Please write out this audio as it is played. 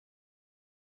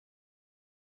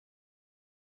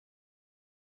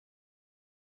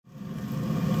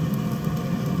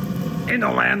In the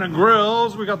land of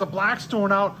grills, we got the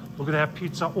Blackstone out. Look at that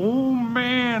pizza. Oh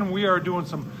man, we are doing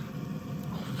some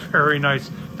very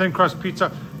nice thin crust pizza.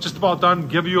 Just about done.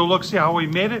 Give you a look, see how we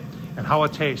made it and how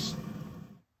it tastes.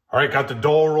 All right, got the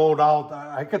dough rolled out.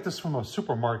 I get this from a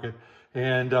supermarket,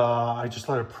 and I just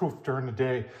let it proof during the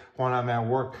day when I'm at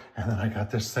work. And then I got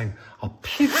this thing, a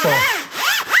pizza.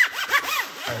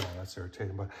 I know that's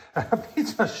irritating, but a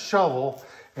pizza shovel.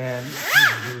 And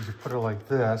you put it like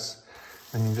this,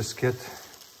 and you just get,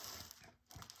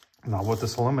 now what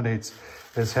this eliminates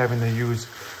is having to use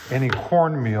any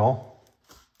cornmeal.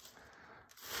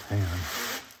 Hang on,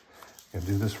 you gotta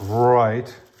do this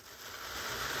right.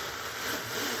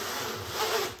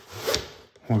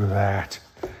 Look at that.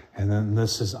 And then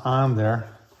this is on there.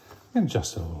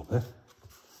 Adjust it a little bit.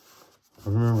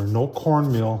 Remember, no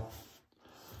cornmeal,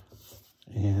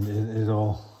 and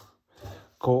it'll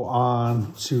go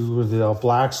on to the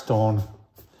Blackstone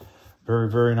very,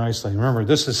 very nicely. Remember,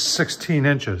 this is 16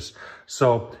 inches.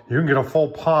 So you can get a full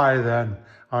pie then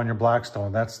on your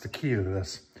Blackstone. That's the key to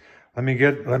this. Let me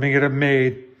get it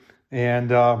made, and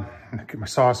get my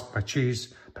sauce, my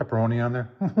cheese, pepperoni on there.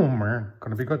 Oh man,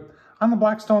 gonna be good. On the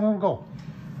Blackstone it'll go.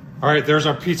 All right, there's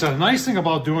our pizza. The nice thing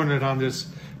about doing it on this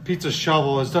pizza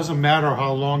shovel is it doesn't matter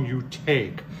how long you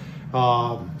take.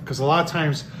 Because a lot of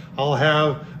times I'll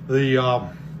have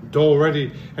the dough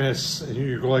ready, and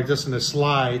you go like this and it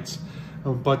slides,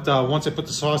 but once I put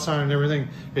the sauce on and everything,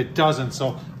 it doesn't.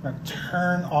 So I'm gonna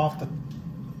turn off the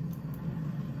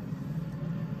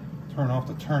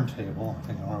turntable. I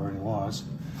think it already was,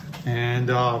 and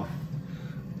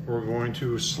we're going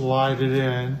to slide it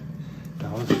in.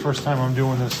 Now it's the first time I'm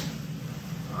doing this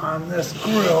on this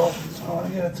grill, so I want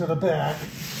to get it to the back.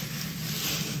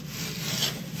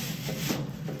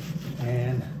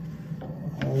 And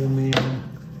oh man,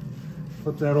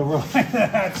 flip that over like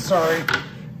that, sorry.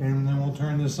 And then we'll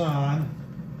turn this on.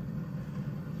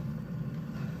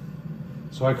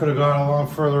 So I could have gone a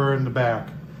lot further in the back.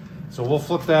 So we'll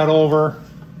flip that over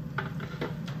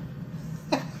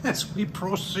as we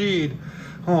proceed.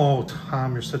 Oh,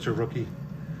 Tom, you're such a rookie.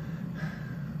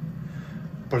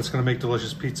 But it's gonna make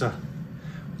delicious pizza.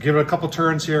 Give it a couple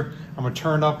turns here. I'm gonna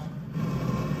turn up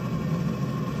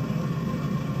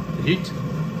the heat.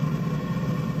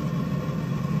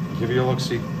 Give you a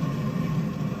look-see.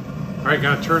 All right,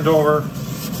 got it turned over.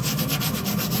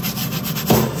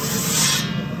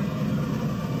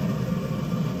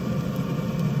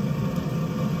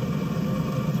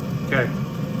 Okay,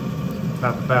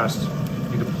 not the best.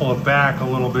 Need to pull it back a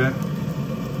little bit.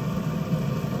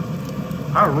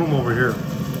 Out of room over here.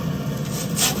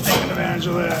 Taking advantage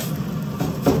of that.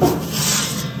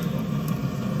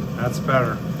 That's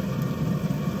better.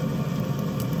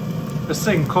 This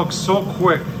thing cooks so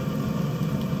quick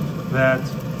that,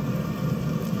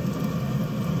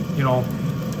 you know,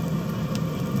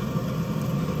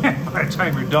 by the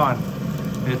time you're done,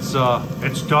 it's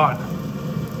done.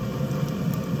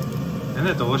 Isn't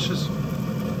it delicious?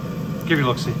 Give you a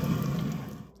look-see.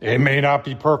 It may not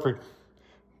be perfect,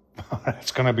 but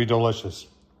it's gonna be delicious.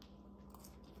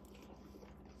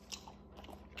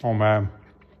 Oh man.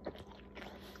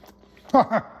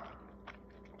 I'm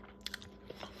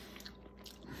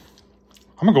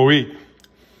gonna go eat.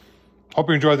 Hope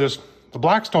you enjoyed this. The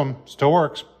Blackstone still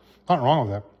works. Nothing wrong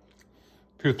with that.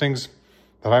 A few things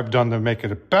that I've done to make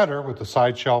it better with the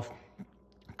side shelf.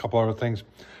 A couple other things.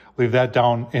 Leave that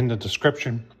down in the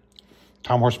description.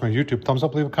 Tom Horseman YouTube. Thumbs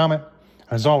up, leave a comment.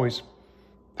 And as always,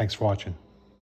 thanks for watching.